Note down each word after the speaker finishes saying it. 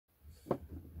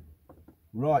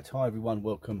Right, hi everyone,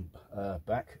 welcome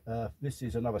back. This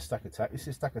is another Stack Attack. This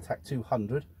is Stack Attack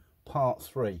 200, part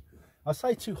 3. I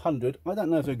say 200, I don't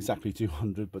know if it's exactly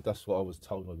 200, but that's what I was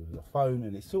told on the phone,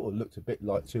 and it sort of looked a bit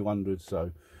like 200,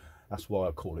 so that's why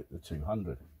I call it the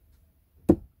 200.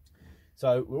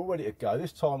 So we're all ready to go.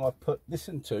 This time I've put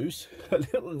listen tos, a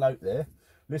little note there,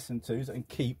 listen tos and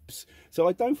keeps. So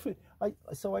I don't think, I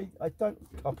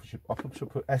should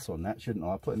put S on that, shouldn't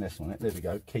I? I put an S on it, there we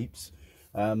go, keeps.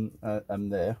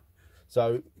 There,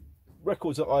 so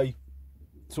records that I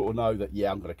sort of know that, yeah,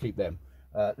 I'm going to keep them.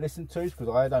 Listen to, because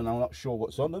I don't know, I'm not sure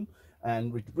what's on them,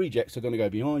 and rejects are going to go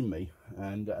behind me,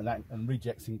 and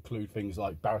rejects include things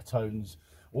like baritones,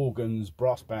 organs,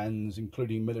 brass bands,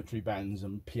 including military bands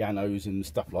and pianos and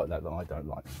stuff like that I don't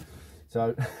like.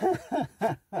 So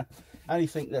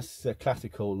anything that's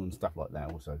classical and stuff like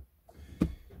that also.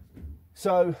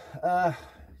 So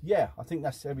yeah, I think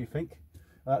that's everything.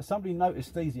 Somebody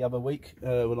noticed these the other week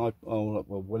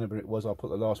whenever it was, I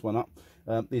put the last one up.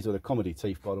 These are the comedy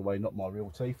teeth, by the way, not my real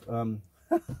teeth.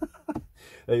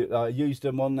 I used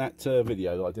them on that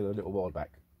video that I did a little while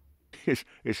back.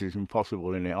 This is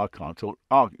impossible, isn't it? I can't talk.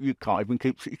 Oh, you can't even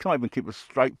keep a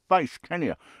straight face, can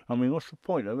you? I mean, what's the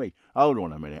point of me? Hold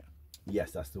on a minute.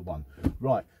 Yes, that's the one.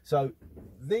 Right. So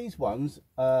these ones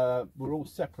were all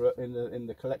separate in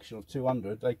the collection of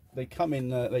 200. They come in.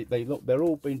 They're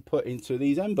all been put into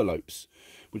these envelopes,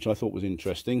 which I thought was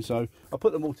interesting. So I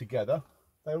put them all together.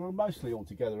 They were mostly all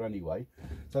together anyway.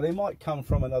 So they might come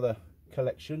from another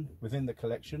collection within the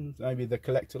collection. Maybe the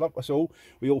collector, like us all,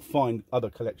 we all find other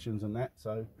collections and that.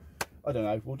 So I don't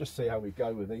know. We'll just see how we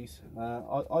go with these.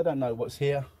 I don't know what's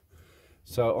here.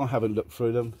 So I haven't looked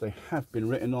through them. They have been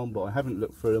written on, but I haven't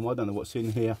looked through them. I don't know what's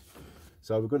in here.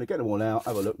 So we're going to get them all out,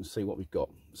 have a look and see what we've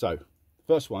got. So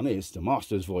first one is the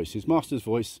Master's Voice. His Master's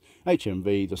Voice,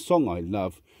 HMV, the song I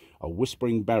love, a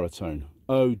whispering baritone.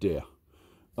 Oh dear.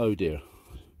 Oh dear.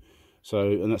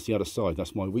 So, and that's the other side.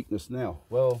 That's my weakness now.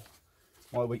 Well,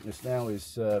 my weakness now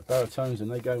is baritones, and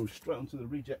they go straight onto the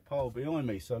reject pile behind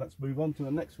me. So let's move on to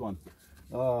the next one.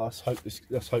 Let's hope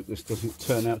this doesn't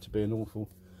turn out to be an awful...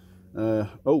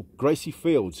 oh, Gracie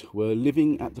Fields, We're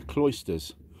Living at the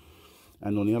Cloisters,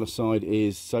 and on the other side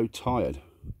is So Tired.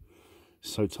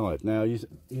 So Tired. Now, you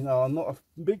know, I'm not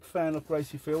a big fan of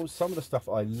Gracie Fields. Some of the stuff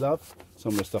I love,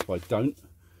 some of the stuff I don't,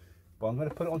 but I'm going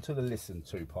to put it onto the listen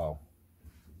to pile.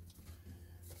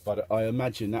 But I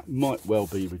imagine that might well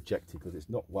be rejected because it's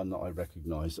not one that I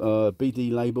recognise.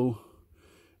 BD label.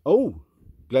 Oh,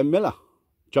 Glenn Miller,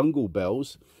 Jungle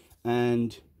Bells,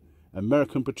 and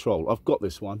American Patrol. I've got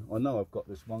this one. I know I've got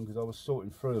this one because I was sorting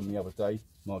through them the other day,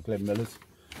 my Glenn Millers.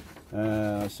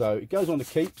 So it goes on the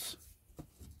keeps.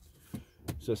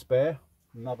 It's a spare,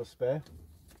 another spare.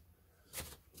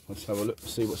 Let's have a look,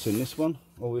 see what's in this one.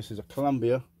 Oh, this is a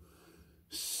Columbia.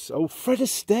 Oh, Fred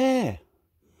Astaire.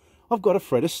 I've got a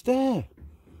Fred Astaire.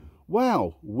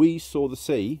 Wow, We Saw the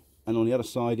Sea. And on the other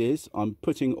side is, I'm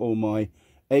putting all my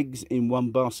eggs in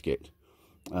one basket.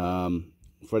 Fred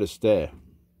Astaire,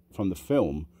 from the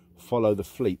film Follow the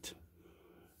Fleet.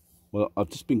 Well, I've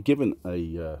just been given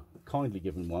a kindly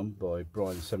given one by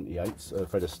Brian78,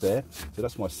 Fred Astaire. So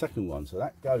that's my second one. So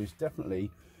that goes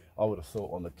definitely, I would have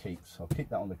thought, on the keeps. I'll keep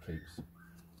that on the keeps.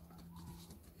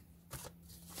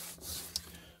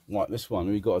 Right, this one,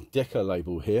 we've got a Decca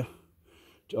label here.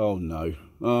 Oh no,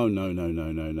 oh no, no,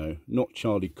 no, no, no, not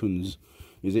Charlie Kunz.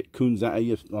 Is it Kunz? That how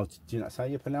you, oh, do you know how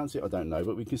you pronounce it? I don't know,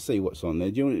 but we can see what's on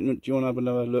there. Do you want to have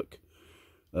another look?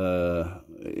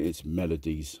 It's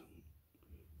melodies.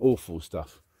 Awful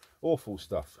stuff. Awful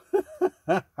stuff.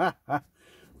 For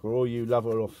all you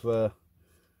lover of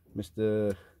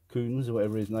Mr. Kunz, or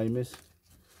whatever his name is.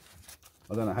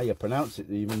 I don't know how you pronounce it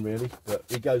even, really, but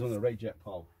it goes on the reject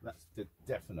pile. That's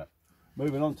definite.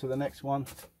 Moving on to the next one.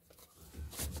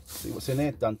 See what's in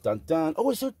here. Dun dun dun.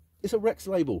 Oh, it's a Rex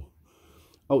label.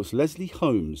 Oh, it's Leslie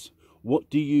Holmes. What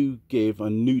do you give a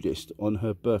nudist on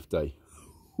her birthday?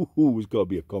 Ooh, it's got to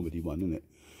be a comedy one, isn't it?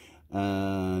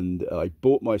 And I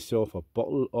bought myself a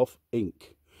bottle of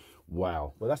ink.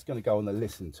 Wow. Well, that's going to go on the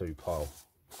listen to pile.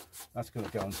 That's going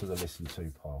to go onto the listen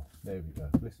to pile. There we go.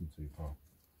 Listen to pile.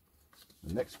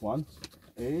 The next one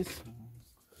is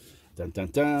dun dun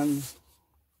dun.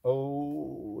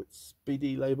 Oh, it's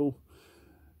BD label.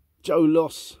 Joe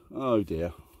Loss. Oh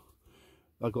dear.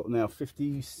 I've got now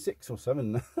 56 or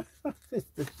 7.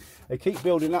 They keep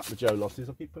building up the Joe Losses.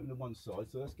 I keep putting them on one side,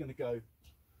 so that's going to go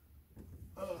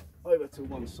over to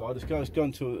one side. It's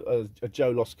going to a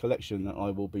Joe Loss collection that I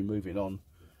will be moving on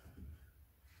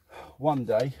one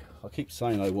day. I keep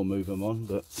saying I will move them on,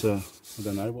 but I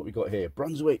don't know what we got here.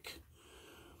 Brunswick.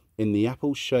 In the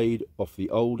apple shade of the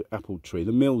old apple tree,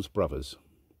 the Mills Brothers,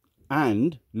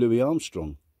 and Louis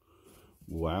Armstrong.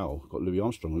 Wow, got Louis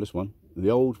Armstrong on this one. The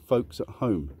Old Folks at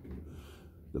Home.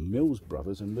 The Mills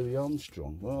Brothers and Louis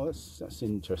Armstrong. Well, that's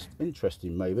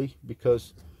interesting maybe,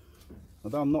 because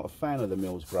although I'm not a fan of the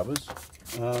Mills Brothers,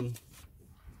 and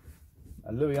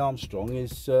Louis Armstrong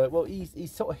is, well,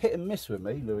 he's sort of hit and miss with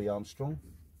me, Louis Armstrong.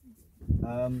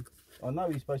 I know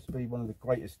he's supposed to be one of the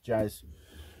greatest jazz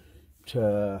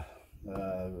guys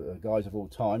of all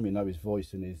time. You know his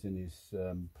voice and his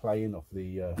playing of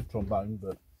the trombone,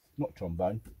 but not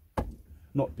trombone,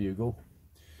 not bugle,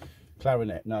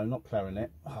 clarinet. No, not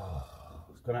clarinet. Oh,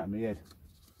 it's gone out of my head.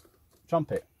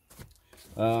 Trumpet.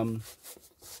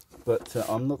 But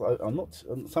I'm not.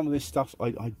 Some of this stuff,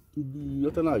 I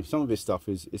don't know. Some of this stuff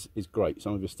is great.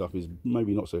 Some of this stuff is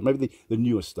maybe not so. Maybe the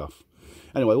newer stuff.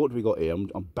 Anyway, what do we got here?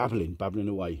 I'm babbling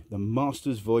away. The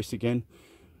Master's voice again,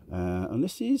 and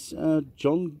this is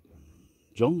John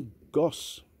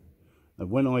Goss.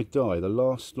 When I Die, The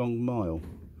Last Long Mile,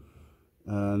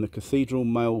 and the Cathedral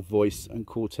Male Voice and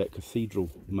Quartet.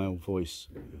 Cathedral Male Voice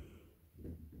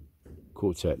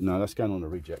Quartet. No, that's going on the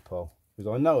reject pile,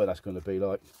 because I know what that's going to be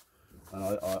like. And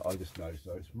I just know,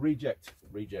 so it's reject.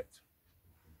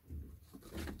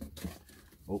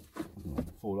 Oh, I'll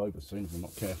fall over soon if I'm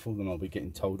not careful, then I'll be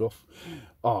getting told off.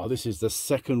 Ah, this is the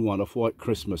second one off White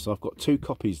Christmas. I've got 2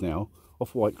 copies now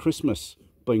off White Christmas,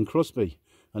 Bing Crosby,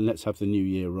 and Let's Have the New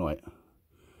Year Right.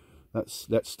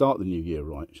 Let's start the new year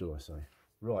right, shall I say?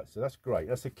 Right, so that's great.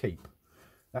 That's a keep.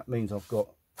 That means I've got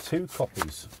 2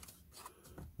 copies.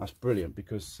 That's brilliant,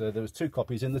 because there was 2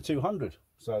 copies in the 200.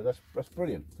 So that's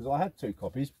brilliant, because I had 2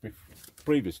 copies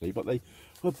previously, but they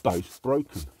were both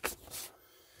broken.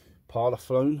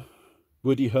 Parlophone,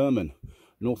 Woody Herman,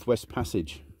 Northwest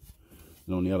Passage.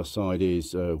 And on the other side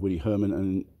is Woody Herman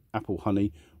and Apple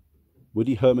Honey.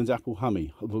 Woody Herman's Apple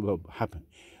Honey.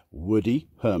 Woody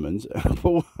Herman's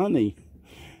Apple Honey.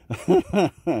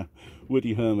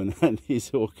 Woody Herman and his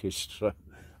orchestra.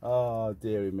 Oh,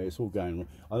 dearie me, it's all going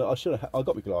wrong. I should have. I've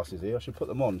got my glasses here. I should put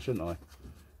them on, shouldn't I?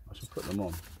 I should put them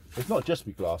on. It's not just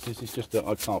my glasses. It's just that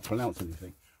I can't pronounce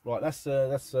anything. Right, that's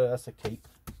a keep.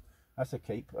 That's a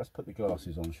keep. Let's put the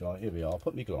glasses on, shall I? Here we are. I'll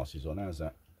put my glasses on. How's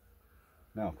that?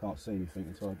 Now I can't see anything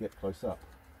until I get close up.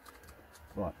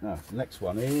 Right, now the next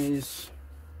one is.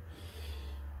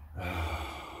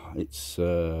 It's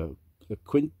the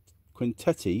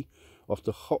Quintetti of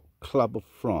the Hot Club of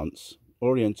France,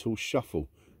 Oriental Shuffle,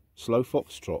 Slow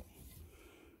Foxtrot.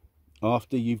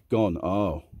 After You've Gone.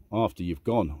 Oh, After You've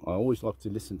Gone. I always like to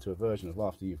listen to a version of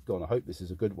After You've Gone. I hope this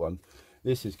is a good one.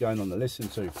 This is going on the listen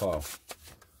to pile.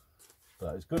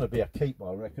 But it's going to be a keep,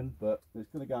 I reckon, but it's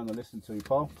going to go on the listen to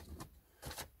pile.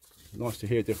 Nice to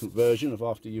hear a different version of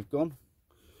After You've Gone.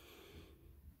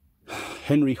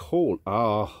 Henry Hall.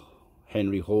 Ah,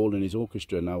 Henry Hall and his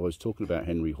orchestra. Now, I was talking about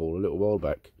Henry Hall a little while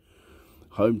back.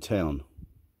 Hometown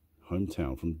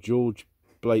from George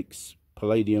Blake's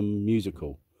Palladium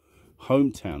musical.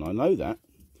 Hometown, I know that.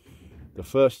 The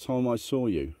First Time I Saw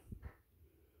You.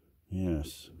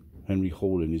 Yes, Henry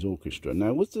Hall and his orchestra.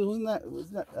 Now, wasn't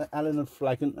that Allen and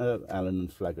Flanagan? Allen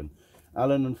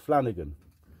and Flanagan.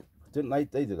 Didn't they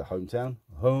did a Hometown?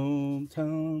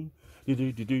 Hometown. I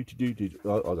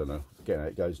don't know. Getting how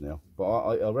it goes now, but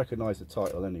I recognise the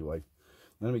title anyway.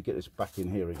 Let me get this back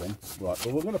in here again. Right,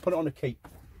 well, we're going to put it on a keep.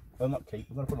 Oh, not keep.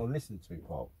 We're going to put it on a listen to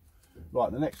pile.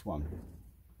 Right, the next one.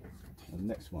 The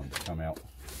next one to come out.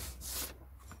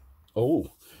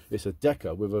 Oh, it's a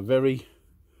Decca with a very.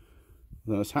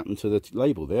 What's happened to the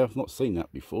label there? I've not seen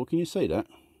that before. Can you see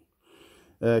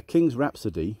that? King's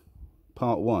Rhapsody,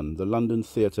 Part 1, the London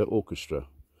Theatre Orchestra.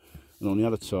 And on the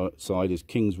other side is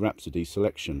King's Rhapsody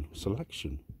Selection,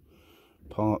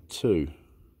 Part 2.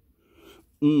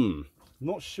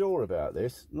 Not sure about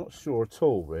this. Not sure at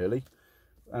all, really.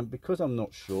 And because I'm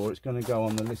not sure, it's going to go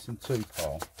on the listen to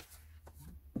pile.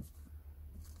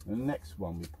 The next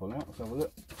one we pull out, let's have a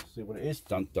look, see what it is.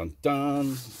 Dun dun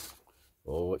dun.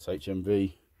 Oh, it's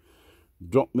HMV.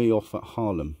 Drop Me Off at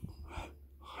Harlem.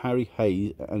 Harry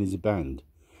Hayes and his band.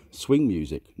 Swing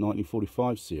Music,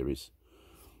 1945 series.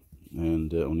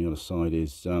 And on the other side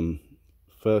is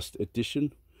first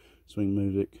edition. Swing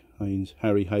Music,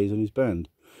 Harry Hayes and his band.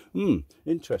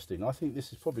 Interesting. I think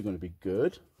this is probably going to be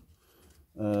good.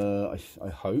 I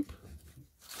hope.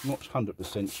 Not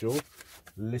 100% sure.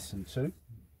 Listen to.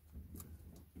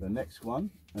 The next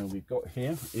one we've got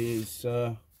here is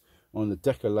on the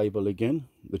Decca label again,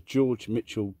 the George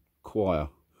Mitchell Choir.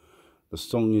 The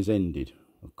Song Is Ended.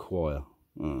 A choir.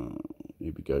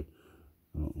 Here we go.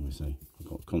 Oh, let me see. I've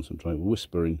got to concentrate.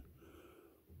 Whispering.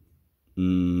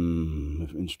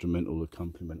 Instrumental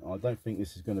accompaniment. I don't think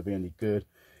this is going to be any good.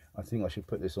 I think I should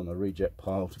put this on a reject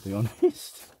pile, to be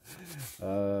honest.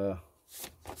 I'm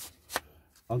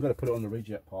going to put it on the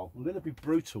reject pile. I'm going to be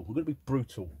brutal. I'm going to be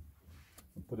brutal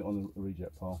and put it on the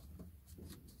reject pile.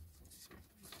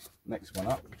 Next one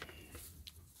up.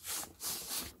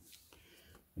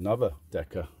 Another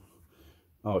Decca.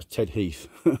 Oh, it's Ted Heath.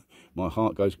 My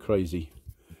heart goes crazy.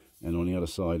 And on the other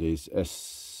side is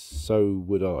So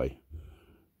Would I.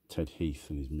 Ted Heath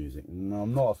and his music. No,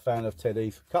 I'm not a fan of Ted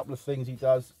Heath. A couple of things he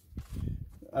does,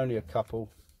 only a couple,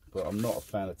 but I'm not a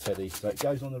fan of Ted Heath. So it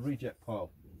goes on the reject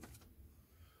pile.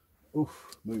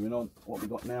 Oof, moving on. What we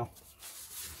got now?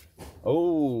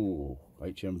 Oh,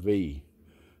 HMV.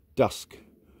 Dusk.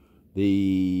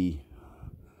 The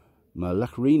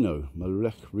Malacrino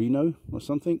or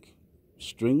something.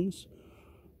 Strings.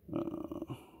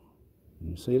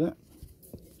 You see that?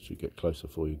 Should get closer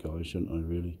for you guys, shouldn't I,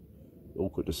 really?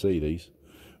 Awkward to see these.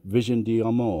 Vision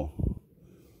d'Amour.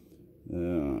 I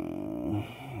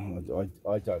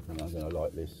don't think I'm going to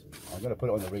like this. I'm going to put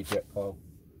it on the reject pile.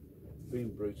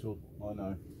 Being brutal, I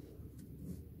know.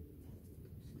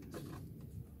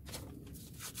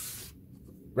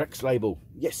 Rex label.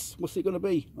 Yes, what's it going to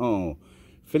be? Oh,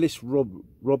 Phyllis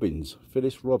Robbins.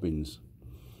 Phyllis Robbins.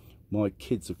 My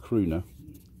Kid's a Crooner.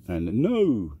 And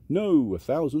no,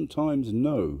 1,000 times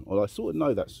no. Well, I sort of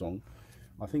know that song.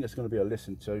 I think it's going to be a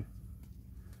listen to.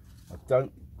 I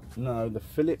don't know the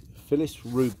Phyllis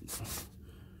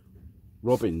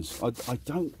Robbins. I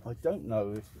don't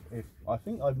know if I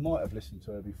think I might have listened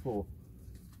to her before.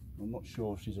 I'm not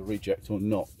sure if she's a reject or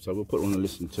not. So we'll put her on a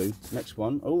listen to. Next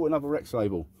one. Oh, another Rex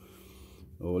label.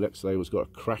 Oh, Rex label's got a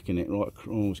crack in it. Right.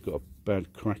 Oh, it's got a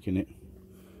bad crack in it.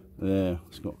 There,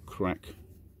 it's got a crack.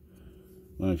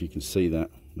 I don't know if you can see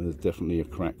that. There's definitely a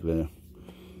crack there.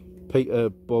 Peter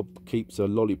Bob Keeps a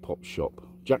Lollipop Shop.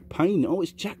 Jack Payne. Oh,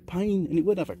 it's Jack Payne. And it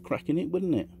would have a crack in it,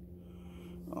 wouldn't it?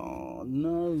 Oh,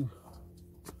 no.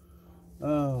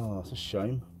 Oh, that's a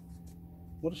shame.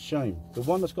 What a shame. The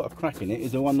one that's got a crack in it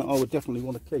is the one that I would definitely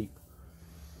want to keep.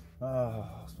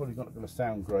 It's probably not going to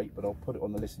sound great, but I'll put it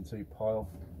on the listen to pile.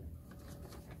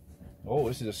 Oh,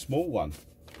 this is a small one.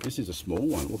 This is a small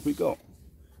one. What have we got?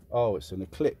 Oh, it's an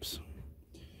Eclipse.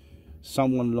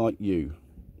 Someone Like You.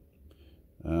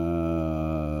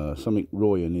 Something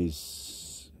Roy and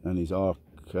his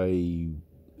RK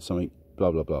something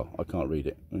blah blah blah. I can't read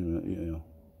it. Yeah,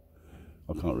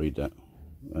 I can't read that.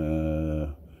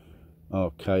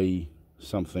 RK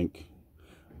something.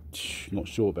 Not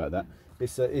sure about that.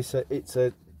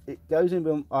 It goes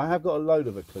in. I have got a load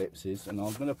of Eclipses, and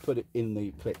I'm going to put it in the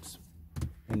Eclipse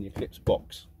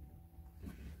box.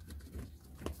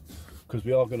 Because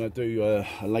we are going to do a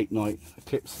late night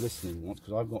Eclipse listening once,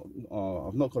 because I've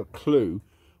not got a clue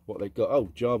what they got. Oh,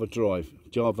 Java Drive.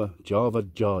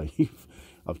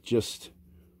 I've just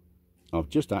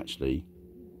actually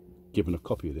given a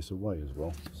copy of this away as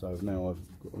well. So now I've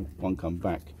got one come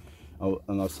back.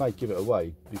 And I say give it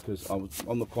away because I'm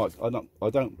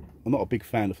not a big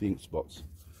fan of the ink spots.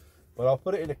 But I'll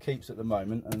put it in a keeps at the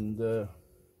moment, and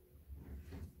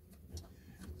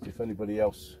if anybody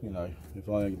else, if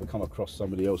I ever come across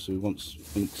somebody else who wants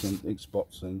inks and ink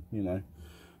spots, then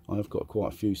I've got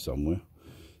quite a few somewhere.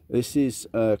 This is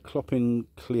Clopin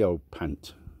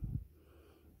Cleopant,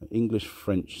 English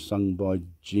French, sung by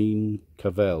Jean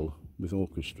Cavell with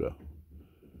orchestra.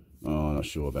 Oh, I'm not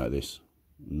sure about this.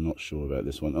 Not sure about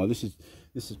this one. Oh, this is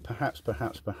perhaps.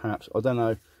 I don't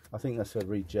know. I think that's a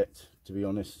reject, to be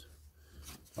honest.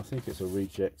 I think it's a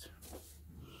reject.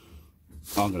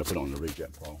 I'm going to put it on the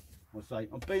reject pile. I'll say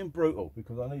I'm being brutal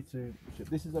because I need to.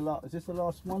 This is the last. Is this the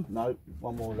last one? No,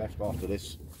 one more left after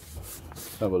this.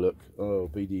 Let's have a look. Oh,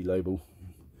 BD label.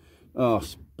 Oh,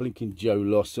 blinking Joe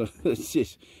Loss.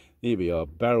 Here we are.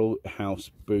 Barrel House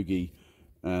Boogie.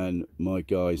 And My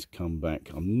Guys Come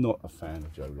Back. I'm not a fan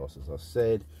of Joe Loss, as I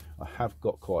said. I have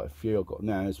got quite a few. I've got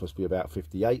now, it's supposed to be about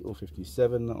 58 or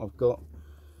 57 that I've got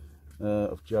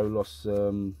of Joe Loss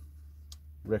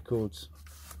records.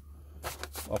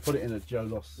 I'll put it in a Joe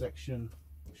Loss section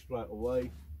straight away.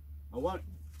 I'll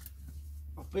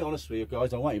be honest with you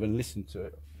guys, I won't even listen to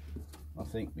it, I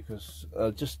think, because I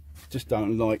just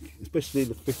don't like, especially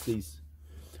the 50s.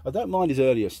 I don't mind his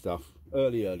earlier stuff,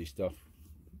 early stuff.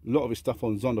 A lot of his stuff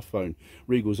on Zonophone.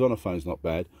 Regal Zonophone's not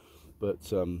bad, but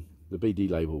the BD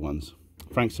label ones.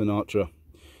 Frank Sinatra,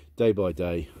 Day by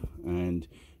Day, and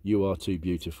You Are Too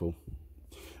Beautiful.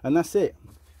 And that's it.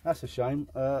 That's a shame.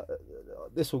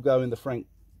 This will go in the Frank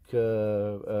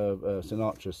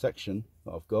Sinatra section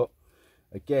that I've got.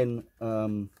 Again,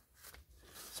 some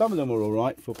of them are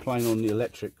alright for playing on the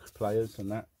electric players and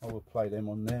that. I will play them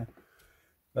on there.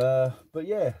 But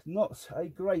yeah, not a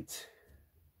great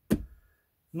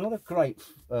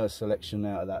selection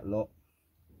out of that lot,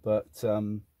 but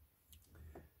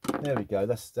there we go.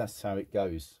 That's how it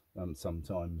goes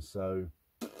sometimes. So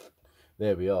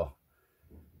there we are.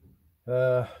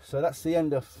 So that's the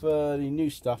end of the new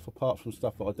stuff, apart from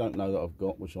stuff that I don't know that I've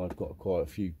got, which I've got quite a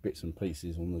few bits and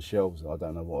pieces on the shelves that I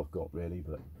don't know what I've got really.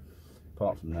 But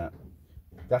apart from that,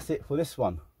 that's it for this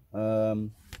one.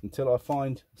 Until I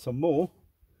find some more,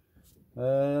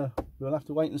 we'll have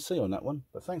to wait and see on that one.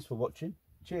 But thanks for watching.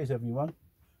 Cheers everyone.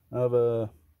 If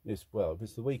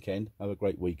it's the weekend, have a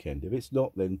great weekend. If it's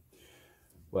not, then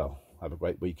well, have a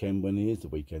great weekend when it is the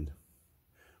weekend.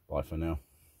 Bye for now.